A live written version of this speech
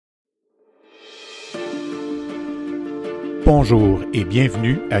Bonjour et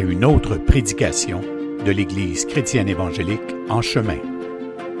bienvenue à une autre prédication de l'Église chrétienne évangélique en chemin.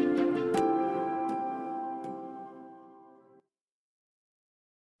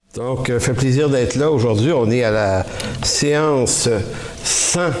 Donc, ça fait plaisir d'être là. Aujourd'hui, on est à la séance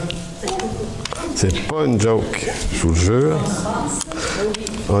 100. C'est pas une joke, je vous le jure.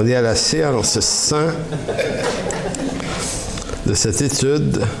 On est à la séance 100 de cette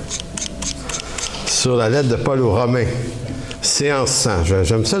étude sur la lettre de Paul aux Romains. Séance 100.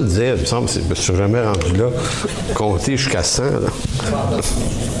 J'aime ça le dire, il me semble, je ne me suis jamais rendu là. Compter jusqu'à 100. Là.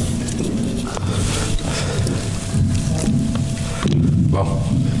 Bon,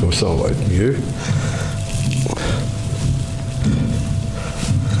 comme ça, on va être mieux.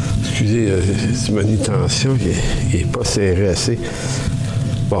 Excusez, cette manutention, il n'est pas serré assez.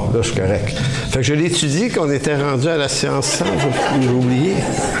 Bon, là, je suis correct. Fait que je l'ai étudié qu'on était rendu à la séance 100, j'ai oublié.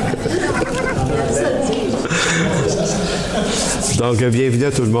 Donc, bienvenue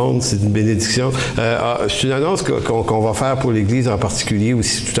à tout le monde, c'est une bénédiction. C'est une annonce qu'on va faire pour l'Église en particulier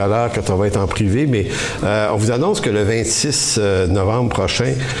aussi tout à l'heure quand on va être en privé, mais on vous annonce que le 26 novembre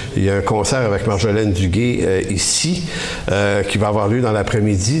prochain, il y a un concert avec Marjolaine Duguay ici, qui va avoir lieu dans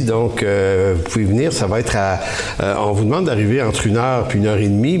l'après-midi. Donc, vous pouvez venir, ça va être on vous demande d'arriver entre 1h puis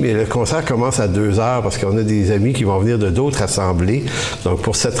 1h30, mais le concert commence à 2h parce qu'on a des amis qui vont venir de d'autres assemblées. Donc,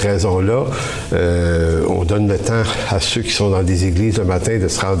 pour cette raison-là, on donne le temps à ceux qui sont dans des églises le matin de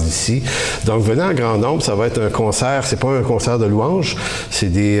se rendre ici. Donc, venez en grand nombre, ça va être un concert, c'est pas un concert de louanges, c'est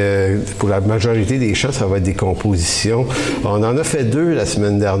pour la majorité des chants, ça va être des compositions. On en a fait 2 la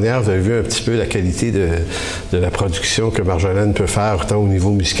semaine dernière, vous avez vu un petit peu la qualité de la production que Marjolaine peut faire, autant au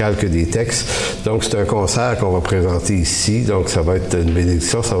niveau musical que des textes. Donc, c'est un concert qu'on va présenter ici, donc ça va être une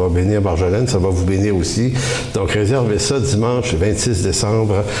bénédiction, ça va bénir Marjolaine, ça va vous bénir aussi. Donc, réservez ça dimanche 26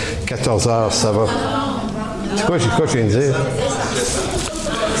 décembre, 14h, ça va... C'est quoi je viens de dire?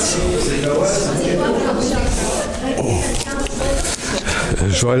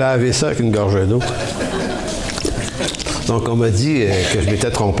 Je vais laver ça avec une gorgée d'eau. Donc, on m'a dit que je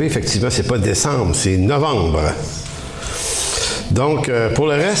m'étais trompé. Effectivement, c'est pas décembre, c'est novembre. Donc, pour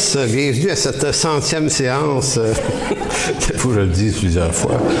le reste, bienvenue à cette 100e séance, il faut que je le dise plusieurs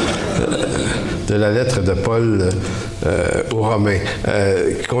fois, de la lettre de Paul aux Romains,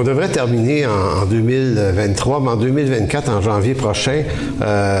 qu'on devrait terminer en 2023, mais en 2024, en janvier prochain,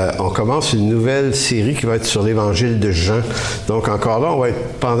 on commence une nouvelle série qui va être sur l'Évangile de Jean. Donc, encore là, on va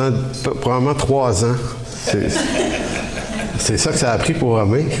être pendant probablement 3 ans. C'est ça que ça a pris pour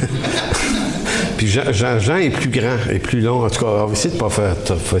Romains. Puis Jean est plus grand et plus long. En tout cas, on va essayer de ne pas faire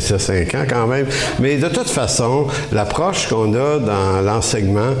ça 5 ans quand même. Mais de toute façon, l'approche qu'on a dans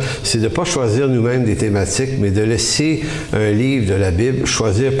l'enseignement, c'est de ne pas choisir nous-mêmes des thématiques, mais de laisser un livre de la Bible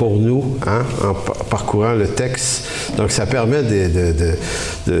choisir pour nous, en parcourant le texte. Donc, ça permet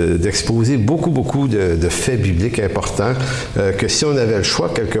d'exposer beaucoup de faits bibliques importants que si on avait le choix,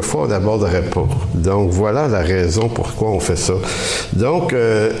 quelquefois, on n'aborderait pas. Donc, voilà la raison pourquoi on fait ça. Donc,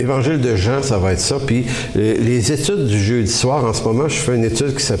 Évangile de Jean, ça va être ça. Puis les études du jeudi soir, en ce moment, je fais une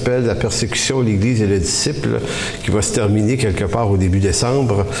étude qui s'appelle « La persécution, l'Église et le disciple », qui va se terminer quelque part au début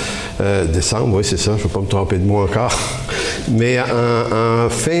décembre. Décembre, oui, c'est ça, je ne vais pas me tromper de mois encore. Mais en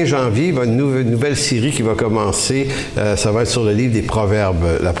fin janvier, il y a une nouvelle série qui va commencer. Ça va être sur le livre des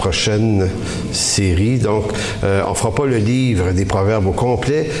Proverbes, la prochaine série. Donc, on ne fera pas le livre des Proverbes au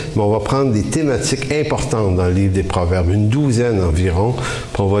complet, mais on va prendre des thématiques importantes dans le livre des Proverbes, une 12aine environ,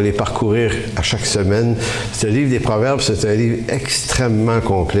 puis on va les parcourir à chaque semaine. Ce livre des Proverbes, c'est un livre extrêmement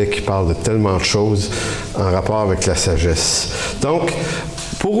complet qui parle de tellement de choses en rapport avec la sagesse. Donc,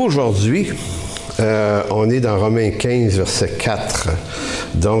 pour aujourd'hui, on est dans Romains 15, verset 4.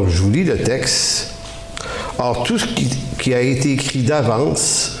 Donc, je vous lis le texte. « Or, tout ce qui a été écrit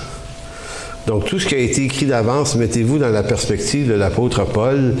d'avance... » Donc, tout ce qui a été écrit d'avance, mettez-vous dans la perspective de l'apôtre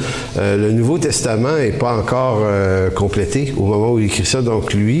Paul. Le Nouveau Testament n'est pas encore complété au moment où il écrit ça.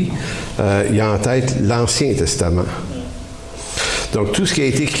 Donc, lui, il a en tête l'Ancien Testament. Donc, tout ce qui a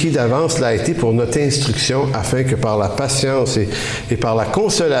été écrit d'avance l'a été pour notre instruction, afin que par la patience et par la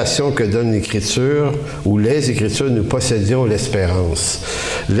consolation que donne l'Écriture, ou les Écritures, nous possédions l'espérance.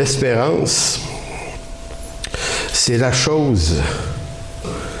 L'espérance, c'est la chose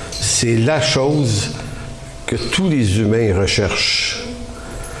que tous les humains recherchent.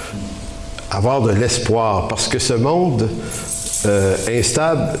 Avoir de l'espoir, parce que ce monde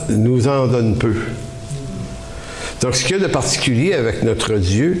instable nous en donne peu. Donc, ce qu'il y a de particulier avec notre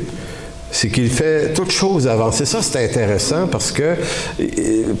Dieu, c'est qu'il fait toutes choses avancer. Ça, c'est intéressant parce que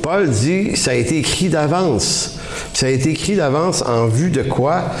Paul dit, ça a été écrit d'avance. Ça a été écrit d'avance en vue de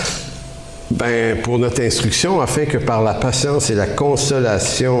quoi? Pour notre instruction, afin que par la patience et la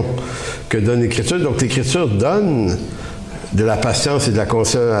consolation que donne l'Écriture, donc l'Écriture donne de la patience et de la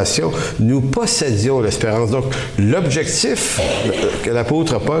consolation, nous possédions l'espérance. Donc, l'objectif que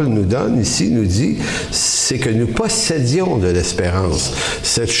l'apôtre Paul nous donne ici, nous dit, c'est que nous possédions de l'espérance.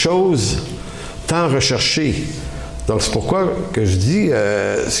 Cette chose tant recherchée. Donc, c'est pourquoi que je dis,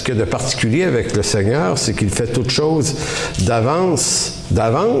 ce qu'il y a de particulier avec le Seigneur, c'est qu'il fait toutes choses d'avance,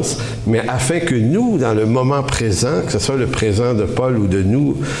 mais afin que nous, dans le moment présent, que ce soit le présent de Paul ou de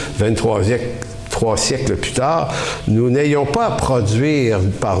nous, 3 siècles plus tard, nous n'ayons pas à produire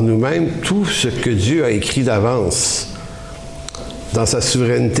par nous-mêmes tout ce que Dieu a écrit d'avance dans sa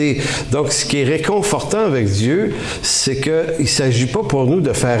souveraineté. Donc, ce qui est réconfortant avec Dieu, c'est qu'il ne s'agit pas pour nous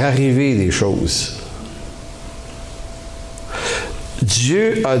de faire arriver les choses.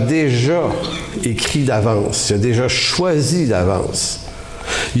 Dieu a déjà écrit d'avance, il a déjà choisi d'avance.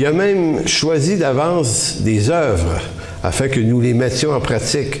 Il a même choisi d'avance des œuvres afin que nous les mettions en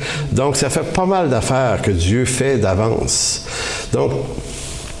pratique. Donc, ça fait pas mal d'affaires que Dieu fait d'avance. Donc,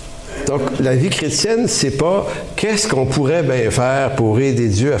 la vie chrétienne, c'est pas qu'est-ce qu'on pourrait bien faire pour aider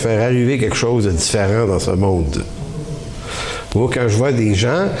Dieu à faire arriver quelque chose de différent dans ce monde. Moi, quand je vois des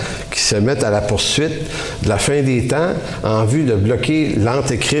gens qui se mettent à la poursuite de la fin des temps en vue de bloquer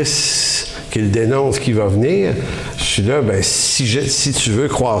l'antéchrist qu'il dénonce qui va venir, je suis là, si tu veux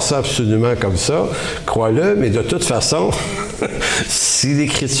croire ça absolument comme ça, crois-le, mais de toute façon, si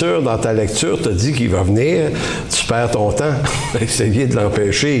l'Écriture dans ta lecture te dit qu'il va venir, tu perds ton temps à essayer de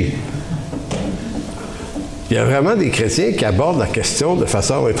l'empêcher. Il y a vraiment des chrétiens qui abordent la question de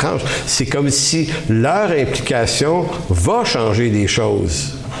façon étrange. C'est comme si leur implication va changer les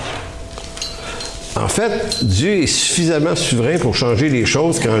choses. En fait, Dieu est suffisamment souverain pour changer les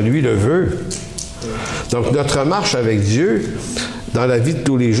choses quand lui le veut. Donc, notre marche avec Dieu, dans la vie de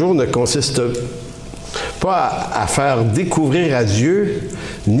tous les jours, ne consiste pas à faire découvrir à Dieu,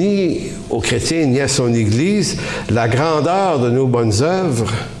 ni aux chrétiens, ni à son Église, la grandeur de nos bonnes œuvres,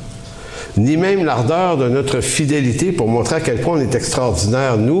 ni même l'ardeur de notre fidélité pour montrer à quel point on est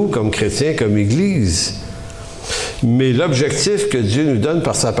extraordinaire, nous, comme chrétiens, comme Église. Mais l'objectif que Dieu nous donne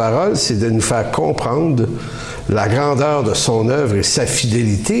par sa parole, c'est de nous faire comprendre la grandeur de son œuvre et sa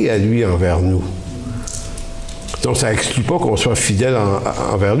fidélité à lui envers nous. Donc, ça n'exclut pas qu'on soit fidèle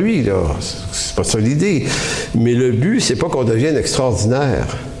envers lui, là. C'est pas ça l'idée. Mais le but, c'est pas qu'on devienne extraordinaire.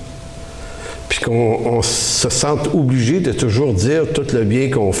 Puis qu'on se sente obligé de toujours dire tout le bien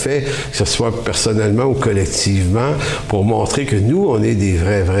qu'on fait, que ce soit personnellement ou collectivement, pour montrer que nous, on est des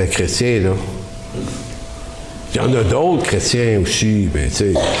vrais chrétiens, là. Il y en a d'autres chrétiens aussi, mais tu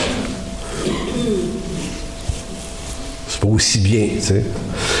sais, c'est pas aussi bien, tu sais.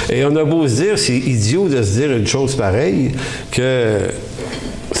 Et on a beau se dire, c'est idiot de se dire une chose pareille, que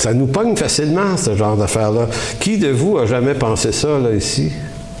ça nous pogne facilement, ce genre d'affaires-là. Qui de vous a jamais pensé ça, là, ici?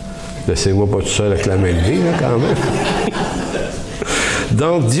 Laissez-moi pas tout seul avec la main levée, là, quand même.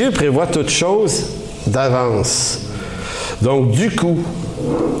 Donc, Dieu prévoit toutes choses d'avance. Donc, du coup,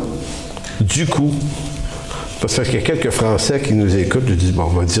 parce qu'il y a quelques Français qui nous écoutent, je dis, bon,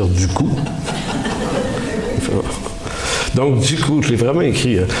 on va dire du coup. Donc, du coup, je l'ai vraiment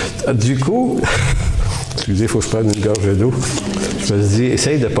écrit. Hein. Du coup, excusez, il faut que je prenne une gorgée d'eau. Je me dis,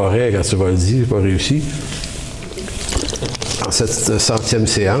 essaye de pas rire quand tu vas le dire, j'ai pas réussi. Dans cette 100e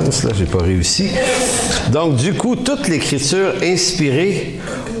séance, là, j'ai pas réussi. Donc, du coup, toute l'Écriture inspirée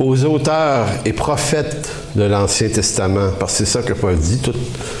aux auteurs et prophètes de l'Ancien Testament, parce que c'est ça que Paul dit,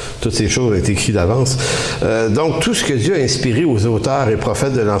 toutes ces choses ont été écrites d'avance. Donc, tout ce que Dieu a inspiré aux auteurs et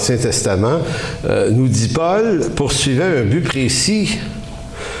prophètes de l'Ancien Testament, nous dit Paul, poursuivait un but précis,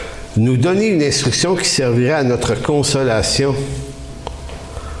 nous donner une instruction qui servirait à notre consolation.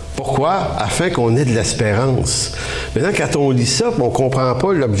 Pourquoi? Afin qu'on ait de l'espérance. Maintenant, quand on lit ça, on ne comprend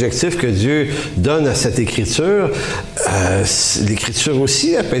pas l'objectif que Dieu donne à cette écriture. L'Écriture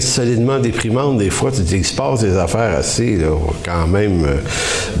aussi, elle peut être solidement déprimante des fois. Tu dis qu'il se passe des affaires assez, là, quand même.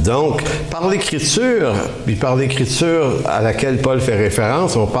 Donc, par l'Écriture, puis par l'Écriture à laquelle Paul fait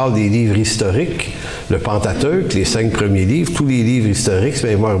référence, on parle des livres historiques, le Pentateuque, les 5 premiers livres, tous les livres historiques, c'est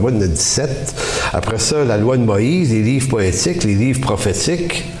mémoire bonne, il y en a 17. Après ça, la loi de Moïse, les livres poétiques, les livres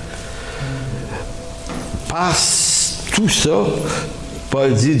prophétiques. Par tout ça,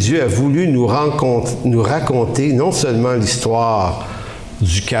 Paul dit, Dieu a voulu nous raconter non seulement l'histoire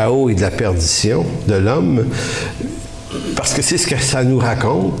du chaos et de la perdition de l'homme, parce que c'est ce que ça nous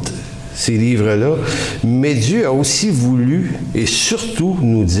raconte, ces livres-là, mais Dieu a aussi voulu et surtout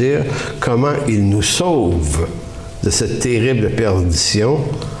nous dire comment il nous sauve de cette terrible perdition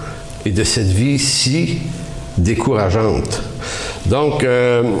et de cette vie si décourageante. Donc,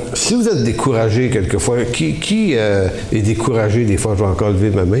 si vous êtes découragé quelquefois, qui est découragé des fois? Je vais encore lever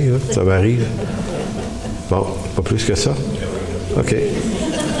ma main, hein? Ça m'arrive. Bon, pas plus que ça? OK.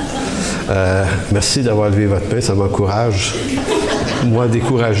 Merci d'avoir levé votre main, ça m'encourage. Moi,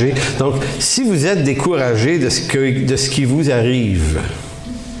 découragé. Donc, si vous êtes découragé de ce qui vous arrive,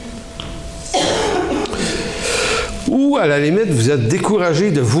 ou à la limite, vous êtes découragé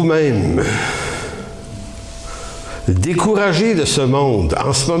de vous-même, découragé de ce monde.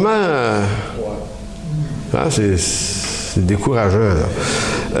 En ce moment, c'est décourageant. Là.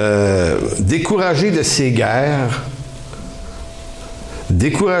 Découragé de ces guerres,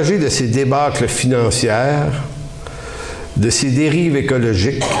 découragé de ces débâcles financières, de ces dérives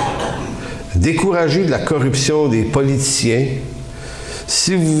écologiques, découragé de la corruption des politiciens,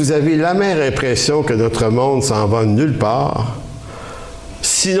 si vous avez l'amère impression que notre monde s'en va nulle part,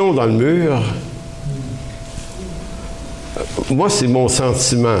 sinon dans le mur, moi, c'est mon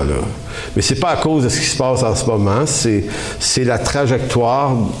sentiment, là. Mais c'est pas à cause de ce qui se passe en ce moment, c'est la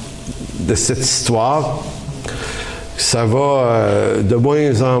trajectoire de cette histoire. Ça va de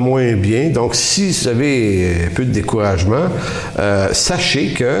moins en moins bien. Donc, si vous avez un peu de découragement, sachez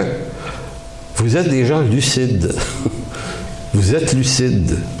que vous êtes des gens lucides. Vous êtes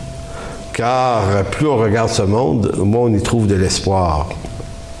lucides. Car plus on regarde ce monde, moins on y trouve de l'espoir.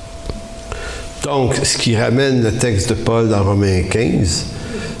 Donc, ce qui ramène le texte de Paul dans Romains 15,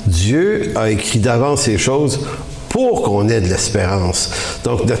 Dieu a écrit d'avance ces choses pour qu'on ait de l'espérance.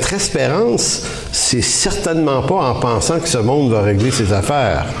 Donc, notre espérance, c'est certainement pas en pensant que ce monde va régler ses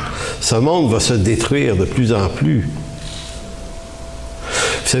affaires. Ce monde va se détruire de plus en plus.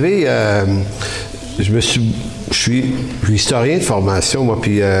 Vous savez, je suis historien de formation, moi,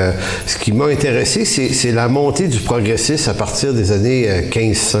 puis ce qui m'a intéressé, c'est la montée du progressisme à partir des années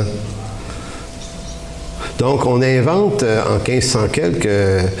 1500. Donc, on invente en 1500 quelques,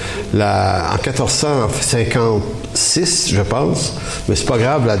 en 1456, je pense, mais c'est pas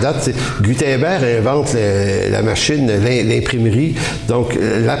grave la date. Gutenberg invente la machine, l'imprimerie, donc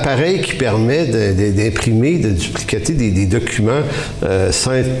l'appareil qui permet d'imprimer, de dupliquer des documents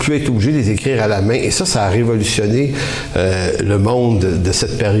sans plus être obligé de les écrire à la main. Et ça a révolutionné le monde de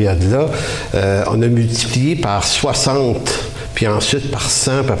cette période-là. On a multiplié par 60. Puis ensuite par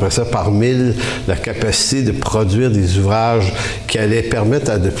 100, puis après ça par 1000, la capacité de produire des ouvrages qui allaient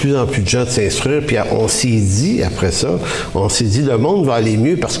permettre à de plus en plus de gens de s'instruire. Puis on s'est dit, après ça, le monde va aller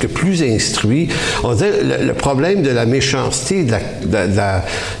mieux parce que plus instruit. On disait, le problème de la méchanceté, de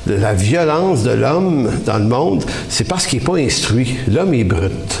la violence de l'homme dans le monde, c'est parce qu'il n'est pas instruit. L'homme est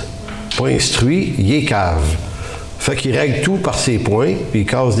brut. Pas instruit, il est cave. Fait qu'il règle tout par ses points, puis il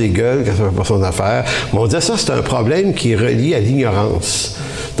casse des gueules quand ça ne fait pas son affaire. Mais on dit ça, c'est un problème qui est relié à l'ignorance.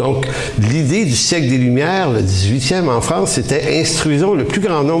 Donc, l'idée du siècle des Lumières, le 18e en France, c'était « Instruisons le plus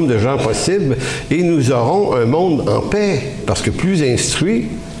grand nombre de gens possible et nous aurons un monde en paix. » Parce que plus instruit,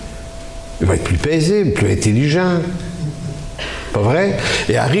 il va être plus paisible, plus intelligent. Pas vrai?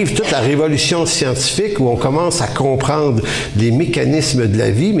 Et arrive toute la révolution scientifique où on commence à comprendre les mécanismes de la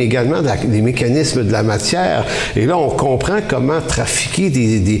vie, mais également les mécanismes de la matière. Et là, on comprend comment trafiquer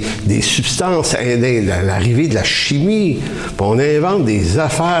des substances, l'arrivée de la chimie. Puis on invente des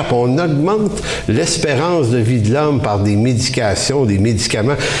affaires, puis on augmente l'espérance de vie de l'homme par des médications, des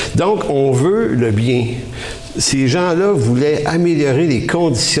médicaments. Donc, on veut le bien. Ces gens-là voulaient améliorer les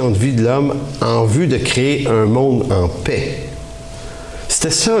conditions de vie de l'homme en vue de créer un monde en paix.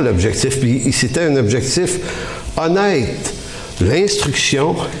 C'était ça l'objectif, puis c'était un objectif honnête.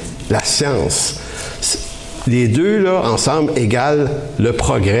 L'instruction, la science. Les deux, là, ensemble, égalent le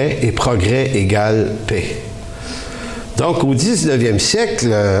progrès, et progrès égale paix. Donc, au 19e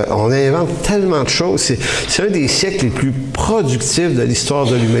siècle, on invente tellement de choses. C'est un des siècles les plus productifs de l'histoire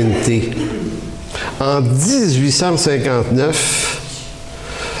de l'humanité. En 1859,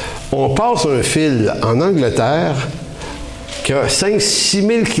 on passe un fil en Angleterre qui a 5-6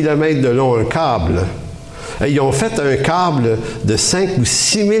 000 km de long, un câble. Ils ont fait un câble de 5 ou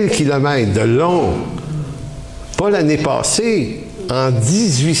 6 000 km de long. Pas l'année passée, en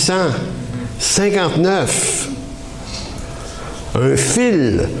 1859. Un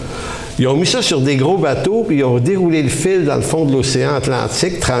fil. Ils ont mis ça sur des gros bateaux, puis ils ont déroulé le fil dans le fond de l'océan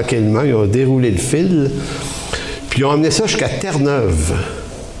Atlantique, tranquillement. Ils ont déroulé le fil, puis ils ont emmené ça jusqu'à Terre-Neuve.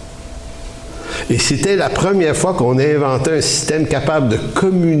 Et c'était la première fois qu'on a inventé un système capable de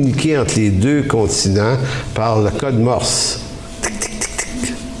communiquer entre les deux continents par le code Morse. Tic, tic, tic,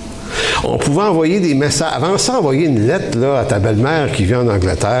 tic. On pouvait envoyer des messages. Avant ça, envoyer une lettre là, à ta belle-mère qui vit en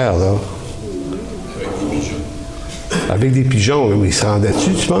Angleterre. Là. Avec des pigeons, oui, il se rendait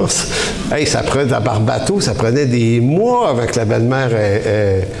dessus, tu penses? Hey, ça prenait par bateau, ça prenait des mois avant que la belle-mère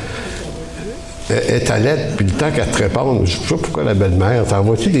ait ta lettre, puis le temps qu'elle te réponde. Je ne sais pas pourquoi la belle-mère.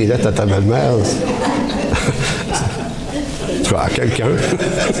 T'envoies-tu des lettres à ta belle-mère? Tu vois, à quelqu'un.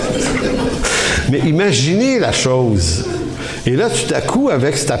 Mais imaginez la chose. Et là, tout à coup,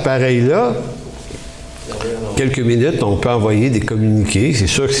 avec cet appareil-là, quelques minutes, on peut envoyer des communiqués. C'est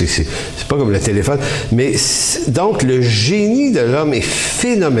sûr que c'est pas comme le téléphone. Mais donc, le génie de l'homme est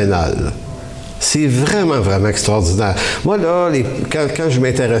phénoménal. C'est vraiment, vraiment extraordinaire. Moi, là, quand je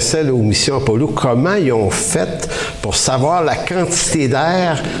m'intéressais aux missions Apollo, comment ils ont fait pour savoir la quantité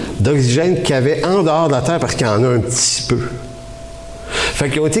d'air, d'oxygène qu'il y avait en dehors de la Terre, parce qu'il y en a un petit peu. Fait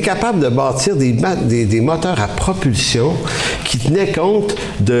qu'ils ont été capables de bâtir des moteurs à propulsion qui tenaient compte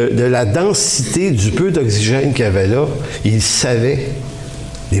de la densité du peu d'oxygène qu'il y avait là. Ils savaient.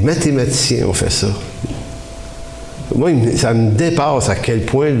 Les mathématiciens ont fait ça. Moi, ça me dépasse à quel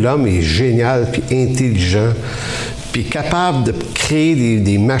point l'homme est génial, puis intelligent, puis capable de créer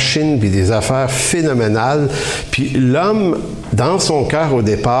des machines puis des affaires phénoménales. Puis l'homme, dans son cœur au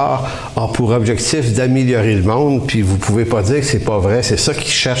départ, a pour objectif d'améliorer le monde, puis vous pouvez pas dire que c'est pas vrai, c'est ça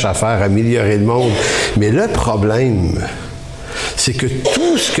qu'il cherche à faire, améliorer le monde. Mais le problème, c'est que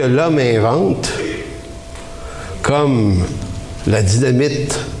tout ce que l'homme invente, comme la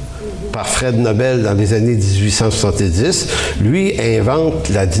dynamite par Fred Nobel dans les années 1870, lui invente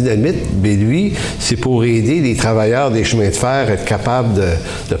la dynamite, mais lui, c'est pour aider les travailleurs des chemins de fer à être capables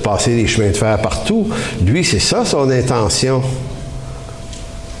de passer les chemins de fer partout. Lui, c'est ça son intention.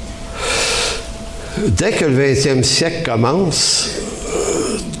 Dès que le 20e siècle commence,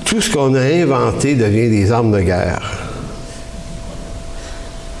 tout ce qu'on a inventé devient des armes de guerre.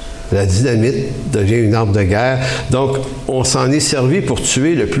 La dynamite devient une arme de guerre. Donc, on s'en est servi pour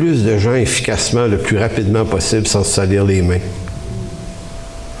tuer le plus de gens efficacement, le plus rapidement possible, sans se salir les mains.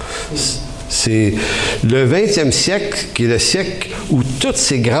 C'est le 20e siècle qui est le siècle où toutes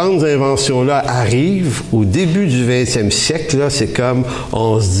ces grandes inventions-là arrivent. Au début du 20e siècle, là, c'est comme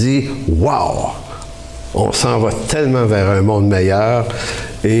on se dit « Wow! » On s'en va tellement vers un monde meilleur.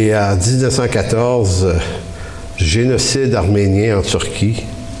 Et en 1914, génocide arménien en Turquie.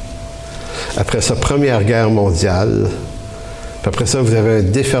 Après ça, Première Guerre mondiale. Puis après ça, vous avez un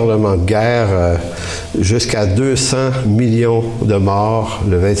déferlement de guerre jusqu'à 200 millions de morts.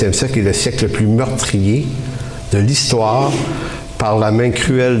 Le 20e siècle est le siècle le plus meurtrier de l'histoire par la main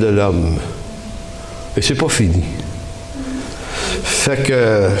cruelle de l'homme. Et c'est pas fini. Fait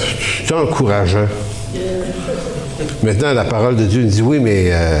que c'est encourageant. Maintenant, la parole de Dieu nous dit, oui,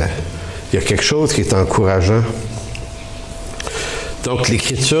 mais il y a quelque chose qui est encourageant. Donc,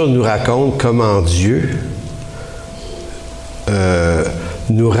 l'Écriture nous raconte comment Dieu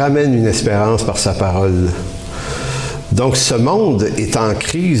nous ramène une espérance par sa parole. Donc, ce monde est en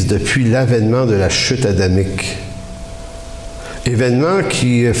crise depuis l'avènement de la chute adamique. Événement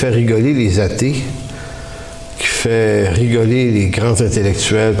qui fait rigoler les athées, qui fait rigoler les grands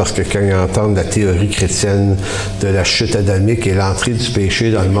intellectuels, parce que quand ils entendent la théorie chrétienne de la chute adamique et l'entrée du péché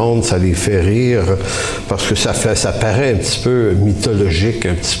dans le monde, ça les fait rire, parce que ça paraît un petit peu mythologique,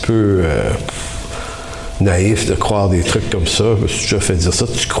 un petit peu naïf de croire des trucs comme ça. Je me suis déjà fait dire ça.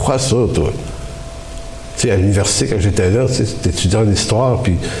 Tu crois ça, toi? Tu sais, à l'université, quand j'étais là, tu sais, étudiant en histoire,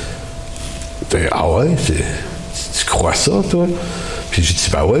 puis ah ouais, tu crois ça, toi? Puis j'ai dit,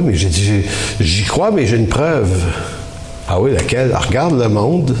 ben ouais, mais j'ai dit, j'y crois, mais j'ai une preuve. Ah oui, laquelle? Regarde le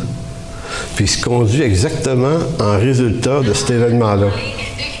monde, puis il se conduit exactement en résultat de cet événement-là.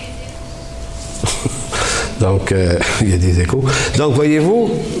 Donc, il y a des échos. Donc, voyez-vous,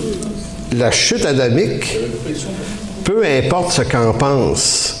 la chute adamique, peu importe ce qu'en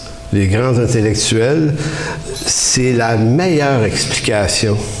pensent les grands intellectuels, c'est la meilleure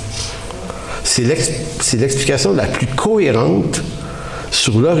explication. C'est l'explication la plus cohérente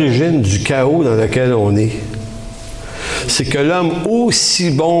sur l'origine du chaos dans lequel on est. C'est que l'homme,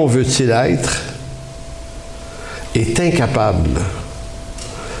 aussi bon veut-il être, est incapable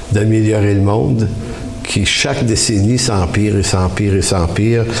d'améliorer le monde, qui chaque décennie s'empire et s'empire et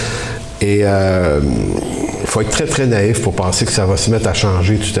s'empire. Et il faut être très, très naïf pour penser que ça va se mettre à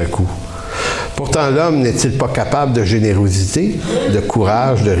changer tout à coup. Pourtant, l'homme n'est-il pas capable de générosité, de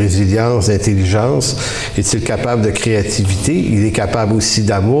courage, de résilience, d'intelligence? Est-il capable de créativité? Il est capable aussi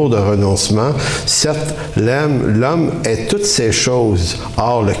d'amour, de renoncement. Certes, l'homme est toutes ces choses.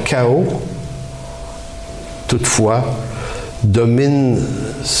 Or, le chaos, toutefois, domine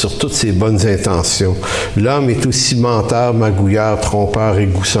sur toutes ses bonnes intentions. L'homme est aussi menteur, magouilleur, trompeur,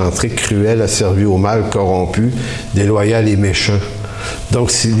 égocentrique, cruel, asservi au mal, corrompu, déloyal et méchant.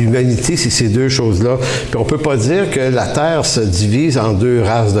 Donc, l'humanité, c'est ces deux choses-là. Puis on ne peut pas dire que la Terre se divise en deux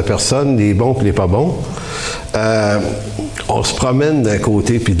races de personnes, les bons et les pas bons. On se promène d'un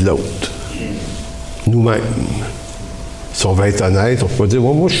côté puis de l'autre. Nous-mêmes. Si on va être honnête, on peut pas dire,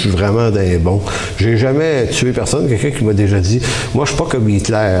 moi, je suis vraiment d'un bon. J'ai jamais tué personne. Quelqu'un qui m'a déjà dit, moi, je suis pas comme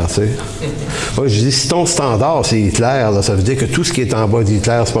Hitler, tu sais. Moi, je dis, si ton standard, c'est Hitler, là, ça veut dire que tout ce qui est en bas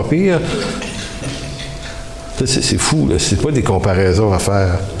d'Hitler, c'est pas pire. C'est fou, là. C'est pas des comparaisons à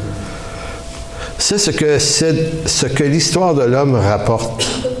faire. C'est ce que l'histoire de l'homme rapporte.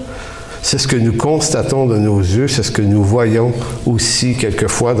 C'est ce que nous constatons de nos yeux, c'est ce que nous voyons aussi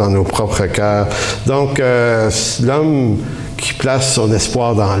quelquefois dans nos propres cœurs. Donc, l'homme qui place son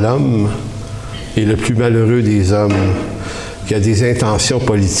espoir dans l'homme est le plus malheureux des hommes. Il y a des intentions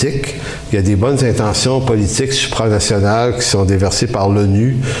politiques, il y a des bonnes intentions politiques supranationales qui sont déversées par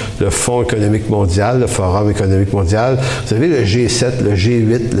l'ONU, le Fonds économique mondial, le Forum économique mondial. Vous savez, le G7, le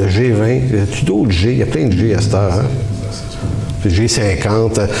G8, le G20, il y a tout d'autres G, il y a plein de G à cette heure, hein?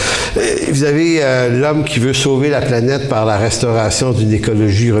 G50. Vous avez l'homme qui veut sauver la planète par la restauration d'une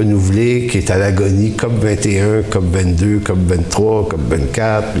écologie renouvelée qui est à l'agonie, COP21, COP22, COP23,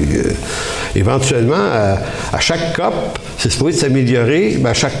 COP24. Puis, éventuellement, à chaque COP, c'est supposé s'améliorer, mais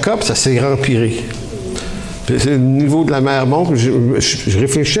à chaque COP, ça s'est empiré. Le niveau de la mer monte. Je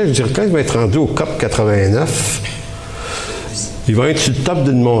réfléchissais, je dirais, quand il va être rendu au COP 89, il va être sur le top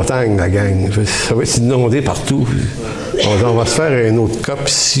d'une montagne, la gang. Ça va être inondé partout. On va se faire un autre COP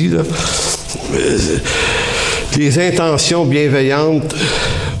ici, là. Les intentions bienveillantes,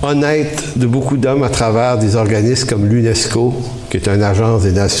 honnêtes de beaucoup d'hommes à travers des organismes comme l'UNESCO, qui est une agence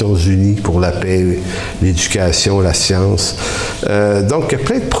des Nations Unies pour la paix, l'éducation, la science. Donc, il y a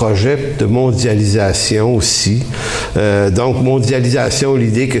plein de projets de mondialisation aussi. Donc, mondialisation,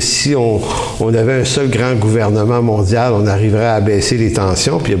 l'idée que si on avait un seul grand gouvernement mondial, on arriverait à baisser les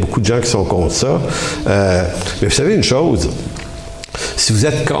tensions, puis il y a beaucoup de gens qui sont contre ça. Mais vous savez une chose, si vous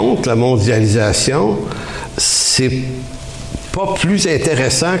êtes contre la mondialisation, c'est pas plus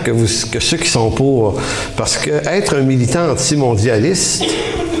intéressant que ceux qui sont pour. Parce que être un militant anti-mondialiste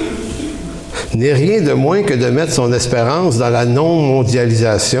n'est rien de moins que de mettre son espérance dans la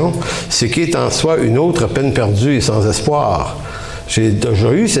non-mondialisation, ce qui est en soi une autre peine perdue et sans espoir. J'ai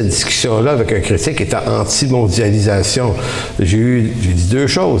déjà eu cette discussion-là avec un chrétien qui était anti-mondialisation. J'ai dit deux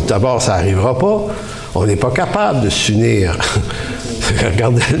choses. D'abord, ça n'arrivera pas. On n'est pas capable de s'unir.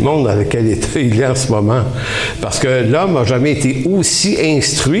 Regardez le monde dans lequel il est en ce moment. Parce que l'homme n'a jamais été aussi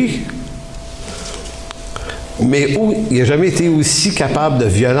instruit, mais il n'a jamais été aussi capable de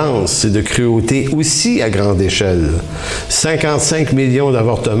violence et de cruauté aussi à grande échelle. 55 millions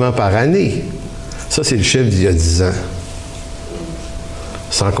d'avortements par année. Ça, c'est le chiffre d'il y a 10 ans.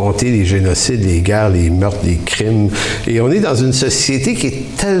 Sans compter les génocides, les guerres, les meurtres, les crimes. Et on est dans une société qui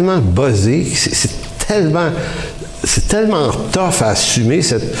est tellement buzzée, c'est tellement tough à assumer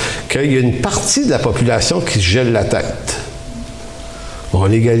qu'il y a une partie de la population qui se gèle la tête. On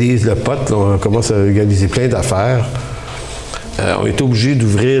légalise le pot, là, on commence à légaliser plein d'affaires. On est obligé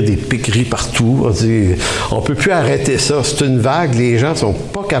d'ouvrir des piqueries partout. On ne peut plus arrêter ça. C'est une vague. Les gens ne sont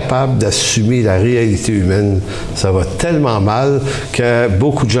pas capables d'assumer la réalité humaine. Ça va tellement mal que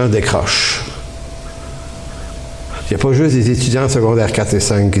beaucoup de gens décrochent. Il n'y a pas juste des étudiants secondaires 4 et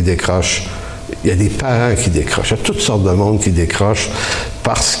 5 qui décrochent. Il y a des parents qui décrochent. Il y a toutes sortes de monde qui décrochent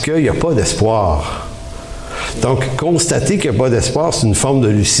parce qu'il n'y a pas d'espoir. Donc, constater qu'il n'y a pas d'espoir, c'est une forme de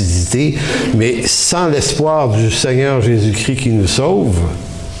lucidité, mais sans l'espoir du Seigneur Jésus-Christ qui nous sauve,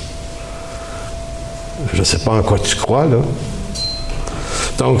 je ne sais pas en quoi tu crois, là.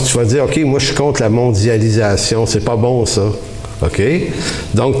 Donc, tu vas dire, OK, moi, je suis contre la mondialisation. C'est pas bon, ça. OK?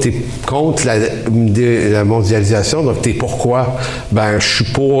 Donc, tu es contre la mondialisation. Donc, tu es pourquoi? Ben, je suis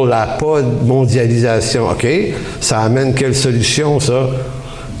pour la pas mondialisation. OK? Ça amène quelle solution, ça?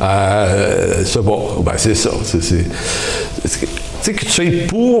 C'est bon. Ben, c'est ça. Tu sais, que tu sois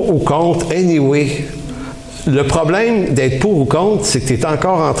pour ou contre, anyway. Le problème d'être pour ou contre, c'est que tu es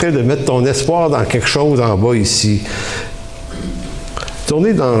encore en train de mettre ton espoir dans quelque chose en bas ici.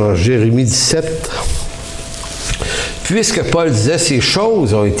 Tournez dans Jérémie 17. Puisque Paul disait, ces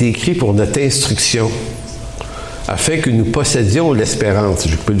choses ont été écrites pour notre instruction, afin que nous possédions l'espérance.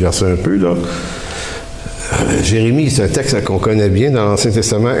 J'ai coupé le verset un peu, là. Jérémie, c'est un texte qu'on connaît bien dans l'Ancien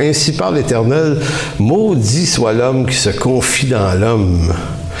Testament. « Ainsi parle l'Éternel, maudit soit l'homme qui se confie dans l'homme,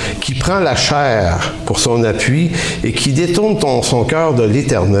 qui prend la chair pour son appui et qui détourne son cœur de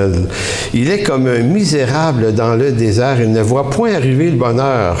l'Éternel. Il est comme un misérable dans le désert, il ne voit point arriver le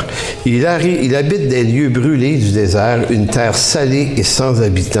bonheur. Il habite des lieux brûlés du désert, une terre salée et sans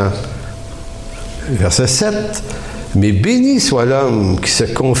habitants. » Verset 7. « Mais béni soit l'homme qui se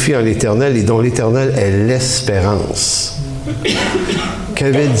confie en l'Éternel et dont l'Éternel est l'espérance.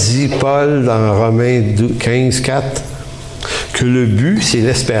 Qu'avait dit Paul dans Romains 15, 4? Que le but, c'est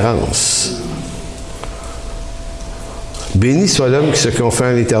l'espérance. Béni soit l'homme qui se confie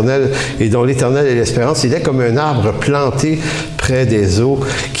en l'Éternel et dont l'Éternel est l'espérance. Il est comme un arbre planté près des eaux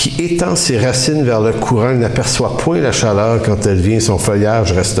qui étend ses racines vers le courant. Il n'aperçoit point la chaleur quand elle vient. Son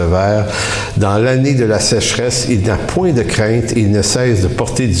feuillage reste vert. Dans l'année de la sécheresse, il n'a point de crainte et il ne cesse de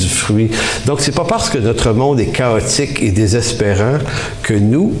porter du fruit. Donc, c'est pas parce que notre monde est chaotique et désespérant que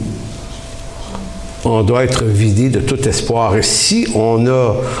nous, on doit être vidé de tout espoir. Et si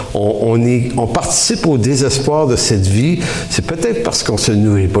on participe au désespoir de cette vie, c'est peut-être parce qu'on ne se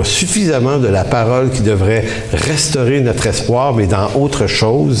nourrit pas suffisamment de la parole qui devrait restaurer notre espoir, mais dans autre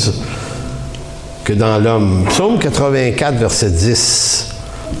chose que dans l'homme. Psaume 84, verset 10.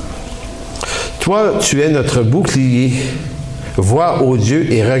 Toi, tu es notre bouclier. Vois, ô Dieu,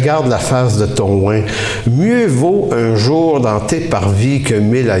 et regarde la face de ton oint. Mieux vaut un jour dans tes parvis que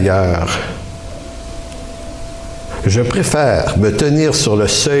 1000 ailleurs. Je préfère me tenir sur le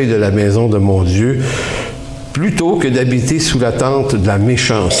seuil de la maison de mon Dieu plutôt que d'habiter sous la tente de la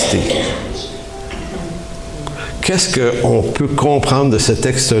méchanceté. Qu'est-ce qu'on peut comprendre de ce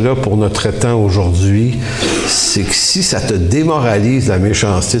texte-là pour notre temps aujourd'hui? C'est que si ça te démoralise la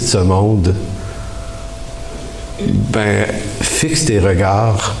méchanceté de ce monde, ben, fixe tes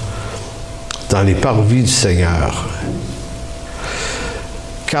regards dans les parvis du Seigneur.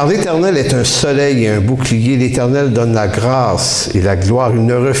 Car l'Éternel est un soleil et un bouclier. L'Éternel donne la grâce et la gloire. Il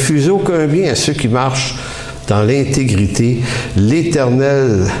ne refuse aucun bien à ceux qui marchent dans l'intégrité.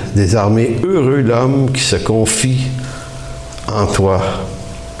 L'Éternel des armées, heureux l'homme qui se confie en toi.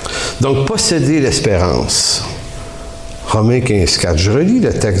 Donc, posséder l'espérance. Romains 15, 4. Je relis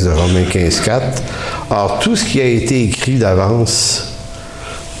le texte de Romains 15, 4. Or, tout ce qui a été écrit d'avance,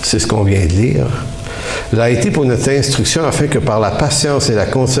 c'est ce qu'on vient de lire, l'a été pour notre instruction, afin que par la patience et la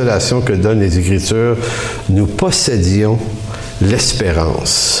consolation que donnent les Écritures, nous possédions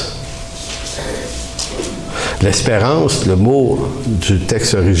l'espérance. L'espérance, le mot du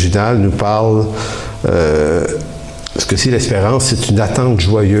texte original nous parle, ce que c'est l'espérance, c'est une attente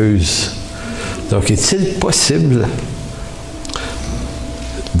joyeuse. Donc, est-il possible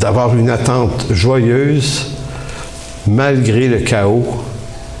d'avoir une attente joyeuse malgré le chaos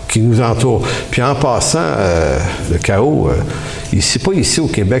qui nous entoure? Puis en passant, le chaos, c'est pas ici au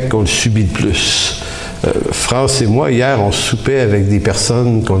Québec qu'on le subit le plus. France et moi, hier, on soupait avec des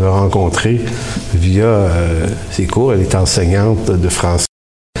personnes qu'on a rencontrées via ses cours. Elle est enseignante de français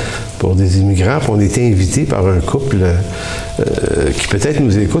pour des immigrants. Puis on était invités par un couple qui peut-être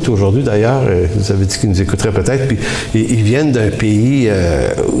nous écoute aujourd'hui d'ailleurs. Vous avez dit qu'ils nous écouteraient peut-être. Puis ils viennent d'un pays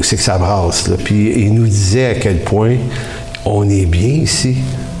où c'est que ça brasse. Là. Puis ils nous disaient à quel point on est bien ici.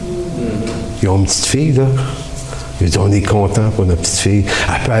 Ils ont une petite fille, là. Ils disent, on est content pour notre petite fille.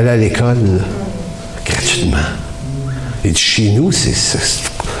 Elle peut aller à l'école, là, gratuitement. Et chez nous, c'est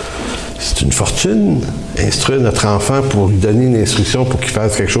une fortune. Instruire notre enfant pour lui donner une instruction pour qu'il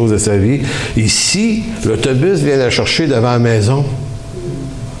fasse quelque chose de sa vie. Ici, l'autobus vient la chercher devant la maison.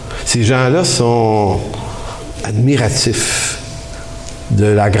 Ces gens-là sont admiratifs de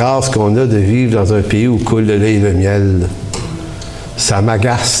la grâce qu'on a de vivre dans un pays où coule le lait et le miel. Ça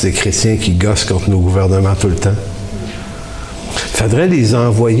m'agace, les chrétiens qui gossent contre nos gouvernements tout le temps. Il faudrait les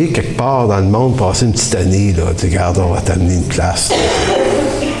envoyer quelque part dans le monde, passer une petite année, là. Tu regardes, on va t'amener une place. Là.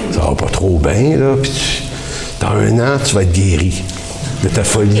 Ça va pas trop bien, là. Puis dans 1 an, tu vas être guéri de ta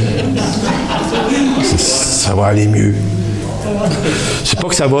folie. Ça va aller mieux. C'est pas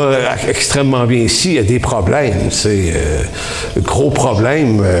que ça va extrêmement bien ici, il y a des problèmes. C'est gros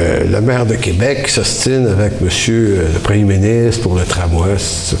problème. Le maire de Québec s'ostine avec monsieur le premier ministre pour le tramway.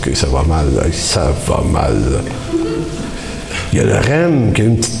 Okay, ça va mal, là. Ça va mal. Là. Il y a le REM qui a eu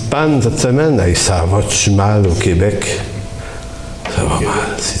une petite panne cette semaine. Hey, ça va-tu mal au Québec? Ça va mal.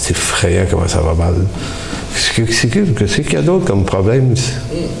 C'est effrayant comment ça va mal. Qu'est-ce qu'il y a d'autre comme problème?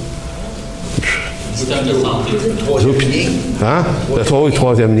 Système de santé. Troisième lien. Hein? Le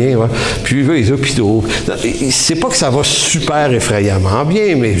troisième lien, oui. Puis les hôpitaux. C'est pas que ça va super effrayamment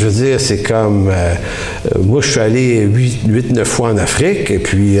bien, mais je veux dire, c'est comme... moi, je suis allé 8-9 fois en Afrique, et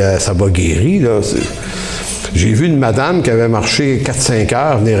puis ça m'a guéri, là. J'ai vu une madame qui avait marché 4-5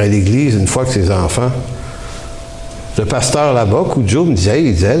 heures venir à l'église une fois avec ses enfants. Le pasteur là-bas, Joe, me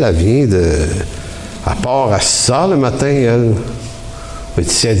disait, elle vient de... Elle part à 6 heures le matin, elle. Elle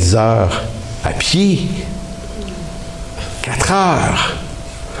dit, à 10 heures. À pied. 4 heures.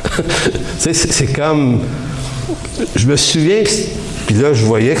 C'est comme... Je me souviens que Puis là, je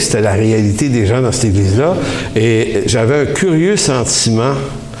voyais que c'était la réalité des gens dans cette église-là. Et j'avais un curieux sentiment,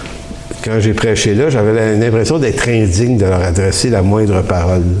 quand j'ai prêché là, j'avais l'impression d'être indigne de leur adresser la moindre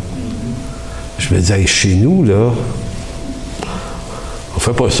parole. Je me disais, hey, chez nous, là, on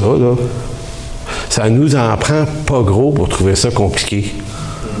fait pas ça, là. Ça nous en prend pas gros pour trouver ça compliqué.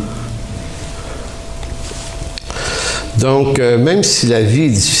 Donc, même si la vie est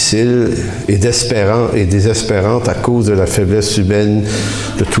difficile et désespérante à cause de la faiblesse humaine,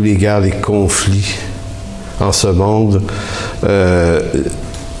 de tous les guerres, les conflits en ce monde,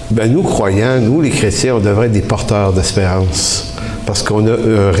 nous, croyants, nous, les chrétiens, on devrait être des porteurs d'espérance, parce qu'on a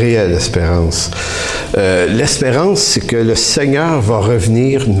une réelle espérance. L'espérance, c'est que le Seigneur va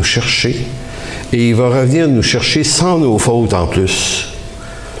revenir nous chercher, et il va revenir nous chercher sans nos fautes en plus.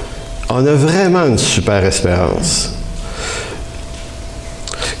 On a vraiment une super espérance.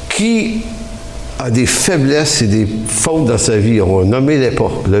 Qui a des faiblesses et des fautes dans sa vie? On va nommer les pas.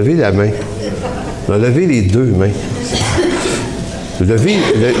 Levez la main. On va lever les deux mains.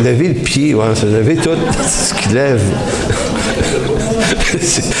 Lever le pied, ouais, c'est lever tout ce qui lève.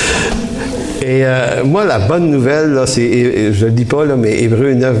 Et moi, la bonne nouvelle, là, c'est, je ne le dis pas, là, mais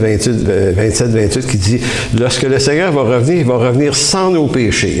Hébreux 9, 27-28, qui dit « Lorsque le Seigneur va revenir, il va revenir sans nos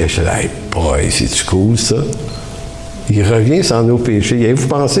péchés. » Et je dis « Hey, boy, c'est-tu cool, ça? » Il revient sans nos péchés. Y avez-vous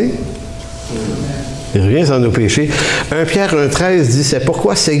pensé? Il revient sans nos péchés. 1 Pierre 1,13 dit « C'est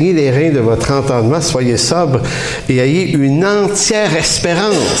pourquoi saignez les reins de votre entendement, soyez sobres et ayez une entière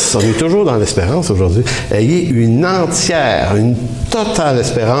espérance. » On est toujours dans l'espérance aujourd'hui. Ayez une entière, une totale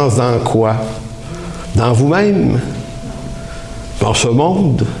espérance dans quoi? Dans vous-même? Dans ce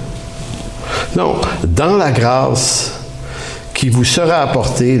monde? Non, dans la grâce qui vous sera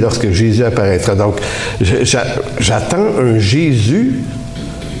apportée lorsque Jésus apparaîtra. Donc, j'attends un Jésus.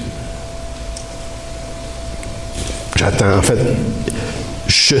 En fait,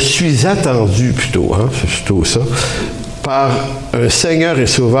 je suis attendu plutôt, c'est plutôt ça, par un Seigneur et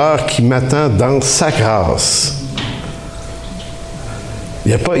Sauveur qui m'attend dans sa grâce.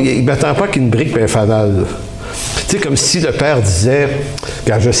 Il ne m'attend pas qu'une brique et un fanal. Tu sais, comme si le Père disait,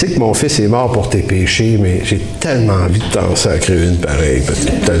 car je sais que mon fils est mort pour tes péchés, mais j'ai tellement envie de t'en sacrer une pareille, parce que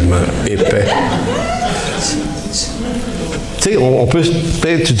c'est tellement épais. Tu sais, on peut,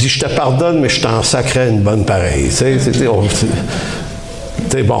 peut-être, tu dis, je te pardonne, mais je t'en sacrais une bonne pareille. Tu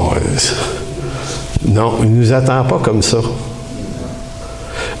sais, bon. Non, il ne nous attend pas comme ça.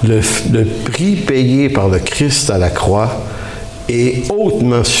 Le prix payé par le Christ à la croix est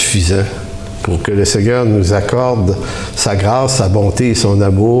hautement suffisant pour que le Seigneur nous accorde sa grâce, sa bonté et son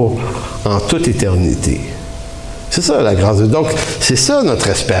amour en toute éternité. C'est ça, la grâce de Dieu. Donc, c'est ça notre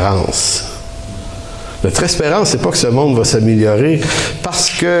espérance. Notre espérance, c'est pas que ce monde va s'améliorer parce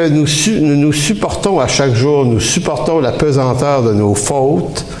que nous supportons à chaque jour, nous supportons la pesanteur de nos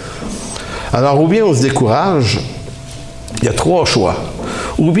fautes. Alors, ou bien on se décourage, il y a trois choix.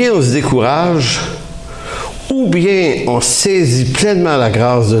 Ou bien on se décourage, ou bien on saisit pleinement la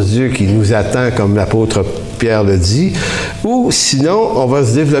grâce de Dieu qui nous attend, comme l'apôtre Pierre le dit, ou sinon, on va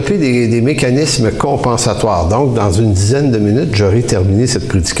se développer des mécanismes compensatoires. Donc, dans une dizaine de minutes, j'aurai terminé cette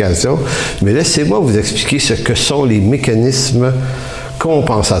prédication, mais laissez-moi vous expliquer ce que sont les mécanismes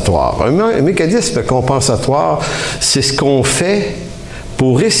compensatoires. Un mécanisme compensatoire, c'est ce qu'on fait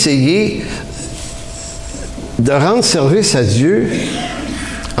pour essayer de rendre service à Dieu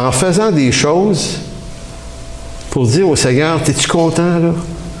en faisant des choses pour dire au Seigneur, t'es-tu content, là?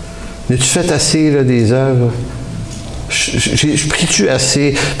 N'as-tu fait assez, là, des œuvres? Je prie-tu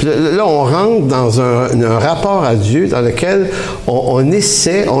assez? Puis là, on rentre dans un rapport à Dieu dans lequel on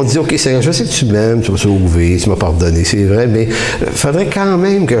essaie, on dit, OK, Seigneur, je sais que tu m'aimes, tu m'as sauvé, tu m'as pardonné, c'est vrai, mais il faudrait quand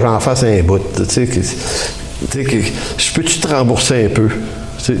même que j'en fasse un bout. Tu sais, je peux-tu te rembourser un peu?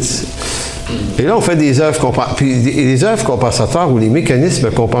 Et là, on fait des œuvres compensatoires. Puis les œuvres compensatoires ou les mécanismes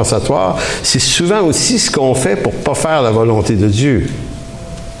compensatoires, c'est souvent aussi ce qu'on fait pour ne pas faire la volonté de Dieu.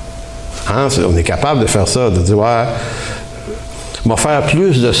 Hein? On est capable de faire ça, de dire, ouais, je vais faire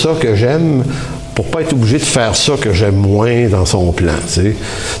plus de ça que j'aime pour ne pas être obligé de faire ça que j'aime moins dans son plan. Tu sais.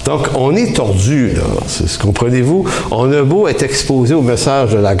 Donc, on est tordu, là. Comprenez-vous? On a beau être exposé au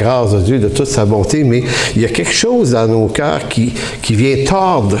message de la grâce de Dieu, de toute sa bonté, mais il y a quelque chose dans nos cœurs qui vient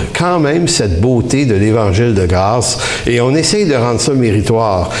tordre quand même cette beauté de l'Évangile de grâce, et on essaye de rendre ça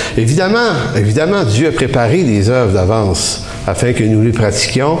méritoire. Évidemment, Dieu a préparé des œuvres d'avance afin que nous les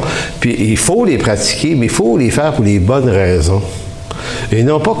pratiquions, puis il faut les pratiquer, mais il faut les faire pour les bonnes raisons. Et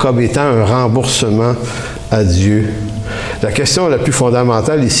non pas comme étant un remboursement à Dieu. La question la plus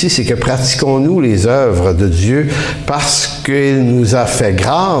fondamentale ici, c'est que pratiquons-nous les œuvres de Dieu parce qu'il nous a fait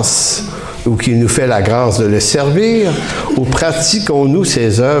grâce ou qu'il nous fait la grâce de le servir, ou pratiquons-nous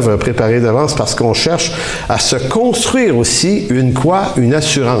ces œuvres préparées d'avance parce qu'on cherche à se construire aussi une quoi? Une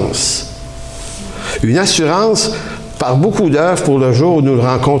assurance. Une assurance par beaucoup d'œuvres pour le jour où nous le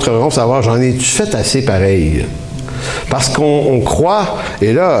rencontrerons, savoir j'en ai-tu fait assez pareil? Parce qu'on croit,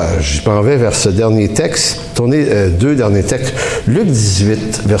 et là, je m'en vais vers ce dernier texte, tournez deux derniers textes, Luc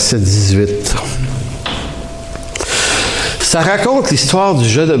 18, verset 18. Ça raconte l'histoire du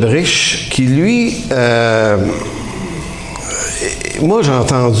jeune homme riche qui, lui, moi j'ai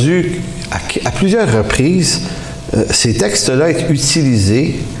entendu à plusieurs reprises ces textes-là être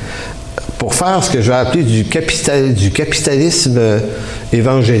utilisés pour faire ce que je vais appeler du capitalisme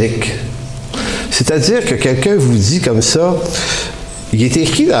évangélique. C'est-à-dire que quelqu'un vous dit comme ça, il est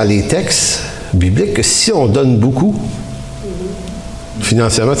écrit dans les textes bibliques que si on donne beaucoup,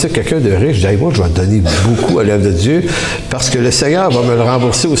 financièrement, tu sais, quelqu'un de riche, je dis, moi, je vais donner beaucoup à l'œuvre de Dieu parce que le Seigneur va me le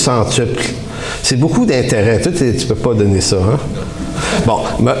rembourser au centuple. C'est beaucoup d'intérêt. Toi, tu ne peux pas donner ça, hein? Bon,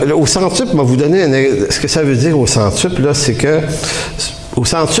 au centuple, je vais vous donner ce que ça veut dire au centuple, là, c'est que au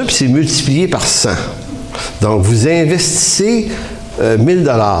centuple, c'est multiplié par 100. Donc, vous investissez 1000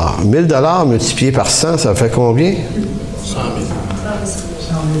 $. 1000 $ multiplié par 100, ça fait combien? 100 000.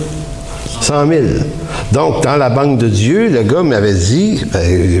 100 000. Donc, dans la banque de Dieu, le gars m'avait dit,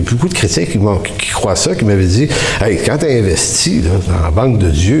 il y a beaucoup de chrétiens qui croient ça, qui m'avaient dit, hey, quand tu investis là, dans la banque de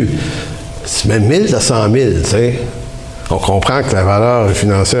Dieu, tu mets 1000 à 100 000, tu sais. On comprend que la valeur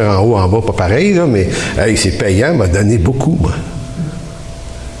financière en haut, en bas, pas pareil, là, mais hey, c'est payant, m'a donné beaucoup, moi.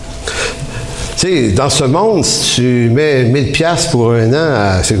 Tu sais, dans ce monde, si tu mets 1000 $ pour un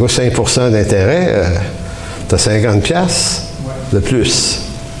an, c'est quoi, 5 % d'intérêt, tu as 50 $ de plus.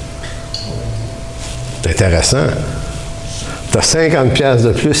 C'est intéressant. Tu as 50 $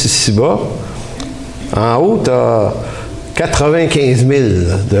 de plus ici-bas. En haut, tu as 95 000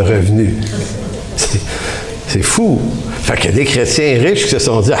 de revenus. C'est fou. Fait qu'il y a des chrétiens riches qui se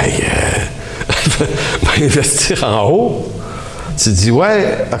sont dit, hey, on va investir en haut. Tu te dis,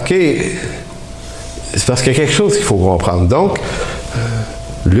 ouais, OK. C'est parce qu'il y a quelque chose qu'il faut comprendre. Donc,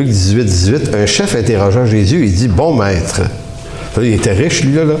 Luc 18, 18, un chef interrogeant Jésus, il dit, bon maître. Il était riche,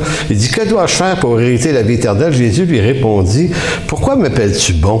 lui, là. Il dit, que dois-je faire pour hériter la vie éternelle? Jésus lui répondit, pourquoi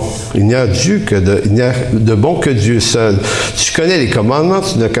m'appelles-tu bon? Il n'y a de bon que Dieu seul. Tu connais les commandements,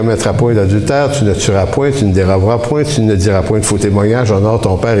 tu ne commettras point d'adultère, tu ne tueras point, tu ne déroberas point, tu ne diras point de faux témoignages, honore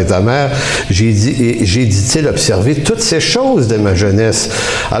ton père et ta mère. J'ai dit-il observé toutes ces choses de ma jeunesse.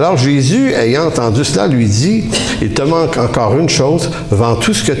 Alors Jésus, ayant entendu cela, lui dit, il te manque encore une chose, vends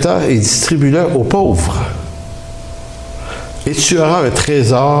tout ce que tu as et distribue-le aux pauvres. Et tu auras un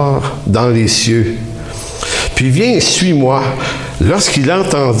trésor dans les cieux. Puis viens, suis-moi. Lorsqu'il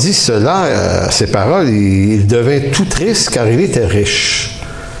entendit cela, ces paroles, il devint tout triste car il était riche.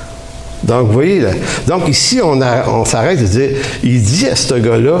 Donc, vous voyez, là, donc ici, on s'arrête de dire, il dit à ce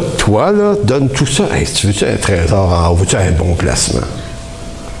gars-là, toi, là, donne tout ça. Hey, tu veux-tu un trésor en haut? Veux-tu un bon placement?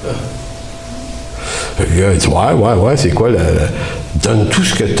 Le gars, il dit, ouais, c'est quoi? Donne tout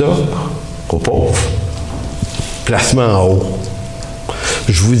ce que tu as aux pauvres. Placement en haut.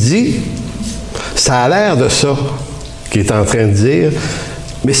 Je vous dis, ça a l'air de ça qu'il est en train de dire,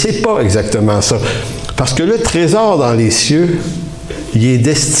 mais c'est pas exactement ça. Parce que le trésor dans les cieux, il est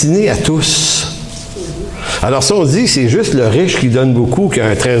destiné à tous. Alors si on dit c'est juste le riche qui donne beaucoup, qui a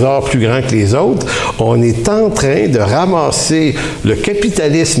un trésor plus grand que les autres, on est en train de ramasser le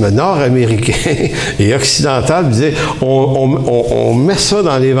capitalisme nord-américain et occidental, on met ça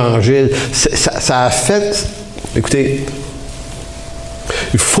dans l'Évangile. Ça a fait... Écoutez,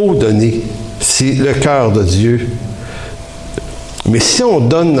 il faut donner. C'est le cœur de Dieu. Mais si on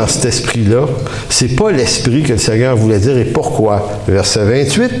donne dans cet esprit-là, c'est pas l'esprit que le Seigneur voulait dire. Et pourquoi? Verset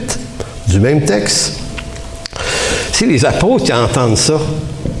 28 du même texte. C'est les apôtres qui entendent ça.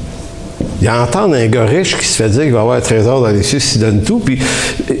 Ils entendent un gars riche qui se fait dire qu'il va avoir un trésor dans les cieux s'il donne tout. Puis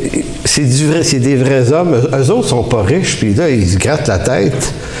c'est des vrais hommes. Eux autres sont pas riches. Puis là, ils se grattent la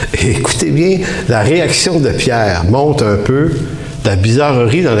tête. Et écoutez bien, la réaction de Pierre montre un peu la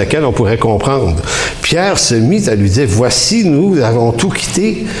bizarrerie dans laquelle on pourrait comprendre. Pierre se mit à lui dire, voici, nous avons tout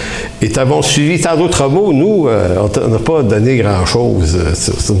quitté et t'avons suivi. Tant d'autres mots, nous, on n'a pas donné grand-chose.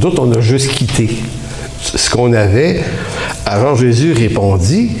 Nous, on a juste quitté ce qu'on avait. Alors Jésus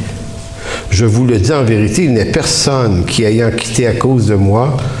répondit, je vous le dis en vérité, il n'est personne qui, ayant quitté à cause de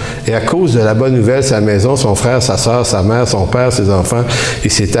moi et à cause de la bonne nouvelle, sa maison, son frère, sa sœur, sa mère, son père, ses enfants et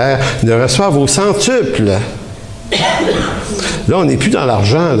ses terres, ne reçoivent au centuple. Là, on n'est plus dans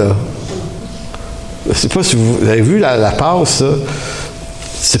l'argent, là. Je ne sais pas si vous avez vu la passe, ça.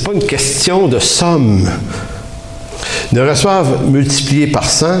 C'est pas une question de somme. Ne reçoivent multiplié par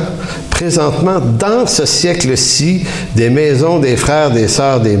 100, présentement, dans ce siècle-ci, des maisons, des frères, des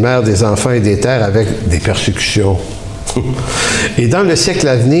sœurs, des mères, des enfants et des terres avec des persécutions. Et dans le siècle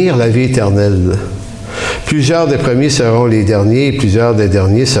à venir, la vie éternelle. Plusieurs des premiers seront les derniers, et plusieurs des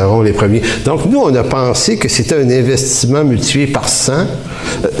derniers seront les premiers. Donc, nous, on a pensé que c'était un investissement multiplié par 100. Là,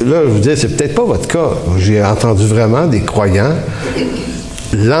 je vous dis, c'est peut-être pas votre cas. J'ai entendu vraiment des croyants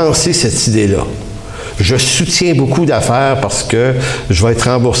lancer cette idée-là. Je soutiens beaucoup d'affaires parce que je vais être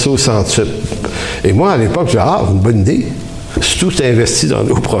remboursé au centuple. Et moi, à l'époque, je disais, une bonne idée. Si tout est investi dans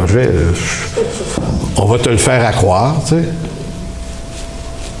nos projets, on va te le faire à croire, tu sais.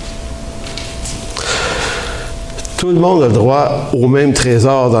 Tout le monde a le droit au même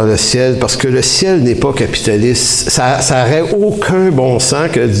trésor dans le ciel parce que le ciel n'est pas capitaliste. Ça n'aurait aucun bon sens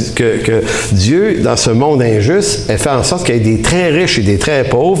que Dieu, dans ce monde injuste, ait fait en sorte qu'il y ait des très riches et des très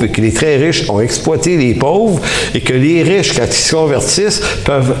pauvres et que les très riches ont exploité les pauvres et que les riches, quand ils se convertissent,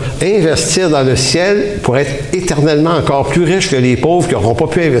 peuvent investir dans le ciel pour être éternellement encore plus riches que les pauvres qui n'auront pas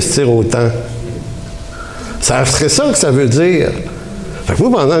pu investir autant. Ça serait ça que ça veut dire. Fait que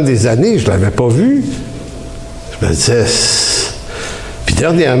moi, pendant des années, je ne l'avais pas vu. Je me disais, puis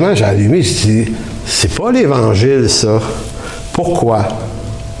dernièrement, j'ai allumé, je dis, c'est pas l'Évangile, ça. Pourquoi?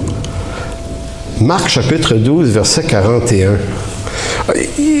 Marc, chapitre 12, verset 41.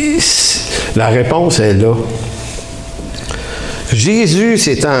 La réponse est là. Jésus,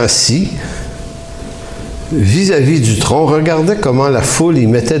 s'étant assis, vis-à-vis du tronc, regardait comment la foule y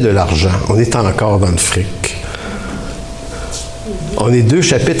mettait de l'argent. On est encore dans le fric. On est 2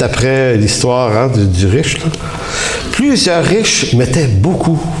 chapitres après l'histoire du riche. Là. Plusieurs riches mettaient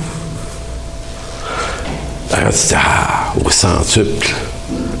beaucoup. Alors, on dit, au centuple.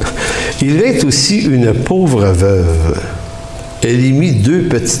 Il vint aussi une pauvre veuve. Elle y mit 2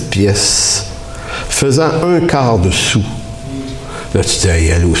 petites pièces, faisant 1/4 de sou. Là, tu dis,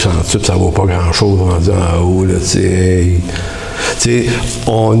 aller au centuple, ça ne vaut pas grand-chose rendu en haut. Là,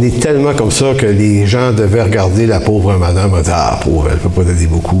 on est tellement comme ça que les gens devaient regarder la pauvre madame et dire, pauvre, elle ne peut pas donner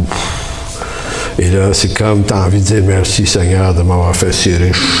beaucoup. Et là, c'est comme tu as envie de dire merci Seigneur de m'avoir fait si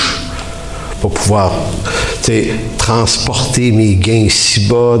riche pour pouvoir transporter mes gains si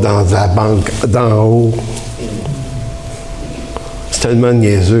bas dans la banque d'en haut. C'est tellement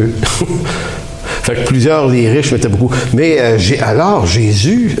niaiseux. Fait que plusieurs, les riches mettaient beaucoup. Mais alors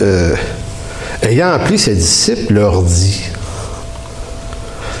Jésus, ayant appelé ses disciples, leur dit,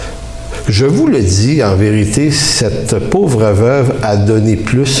 je vous le dis, en vérité, cette pauvre veuve a donné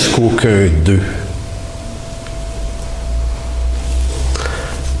plus qu'aucun d'eux.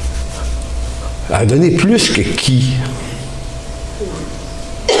 A donné plus que qui?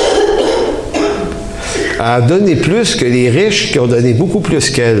 A donné plus que les riches qui ont donné beaucoup plus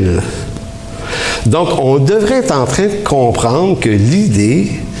qu'elle. Donc, on devrait être en train de comprendre que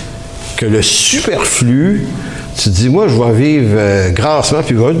l'idée que le superflu, tu te dis, moi, je vais vivre grassement,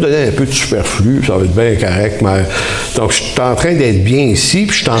 puis il va te donner un peu de superflu, ça va être bien correct. Mais... Donc, je suis en train d'être bien ici,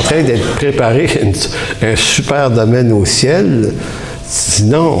 puis je suis en train d'être préparé un super domaine au ciel. Tu dis,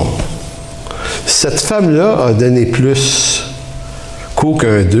 non. Cette femme-là a donné plus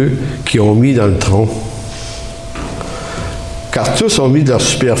qu'aucun d'eux qui ont mis dans le tronc. Car tous ont mis de leur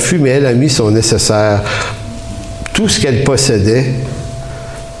superflu, mais elle a mis son nécessaire. Tout ce qu'elle possédait,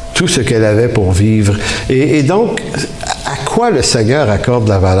 tout ce qu'elle avait pour vivre. Et donc, à quoi le Seigneur accorde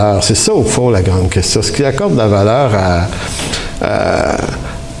la valeur? C'est ça, au fond, la grande question. Est-ce qu'il accorde la valeur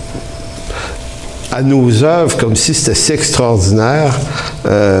à nos œuvres comme si c'était si extraordinaire?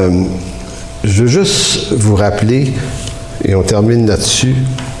 Je veux juste vous rappeler, et on termine là-dessus,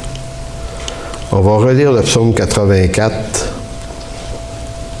 on va relire le psaume 84,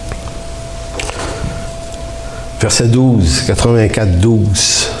 verset 12, 84,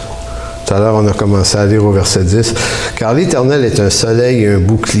 12. Tout à l'heure, on a commencé à lire au verset 10. « Car l'Éternel est un soleil et un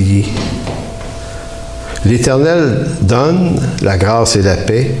bouclier. L'Éternel donne la grâce et la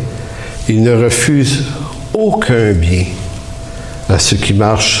paix. Il ne refuse aucun bien à ceux qui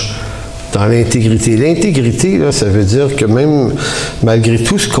marchent dans l'intégrité. » L'intégrité, là, ça veut dire que même malgré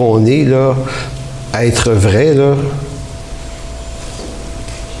tout ce qu'on est, là, à être vrai, là,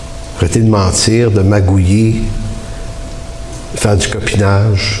 arrêter de mentir, de magouiller, faire du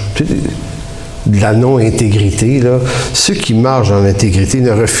copinage, de la non-intégrité, là. Ceux qui marchent dans l'intégrité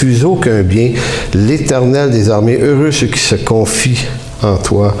ne refusent aucun bien. L'Éternel des armées, heureux ceux qui se confient en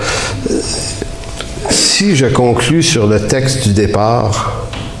toi. Si je conclus sur le texte du départ,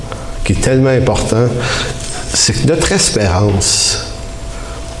 qui est tellement important, c'est que notre espérance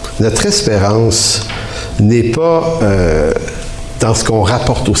n'est pas dans ce qu'on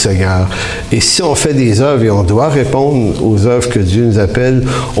rapporte au Seigneur. Et si on fait des œuvres et on doit répondre aux œuvres que Dieu nous appelle,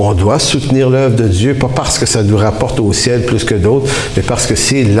 on doit soutenir l'œuvre de Dieu, pas parce que ça nous rapporte au ciel plus que d'autres, mais parce que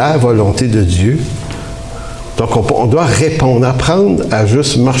c'est la volonté de Dieu. Donc, on doit répondre, apprendre à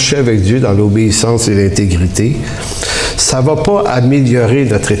juste marcher avec Dieu dans l'obéissance et l'intégrité. Ça ne va pas améliorer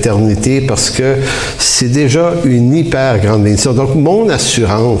notre éternité parce que c'est déjà une hyper grande bénédiction. Donc, mon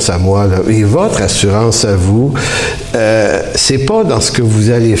assurance à moi, là, et votre assurance à vous, c'est pas dans ce que vous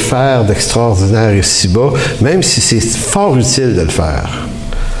allez faire d'extraordinaire ici-bas, même si c'est fort utile de le faire.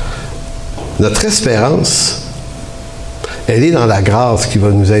 Notre espérance, elle est dans la grâce qui va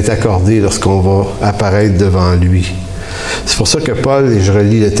nous être accordée lorsqu'on va apparaître devant lui. C'est pour ça que Paul, et je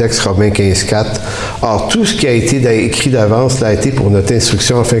relis le texte Romains 15,4, « Or, tout ce qui a été écrit d'avance l'a été pour notre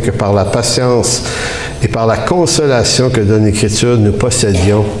instruction, afin que par la patience et par la consolation que donne l'Écriture, nous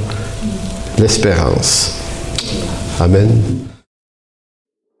possédions l'espérance. » Amen.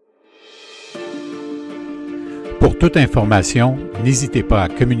 Pour toute information, n'hésitez pas à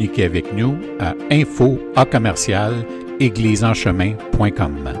communiquer avec nous à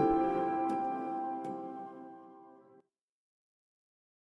info@église-en-chemin.com.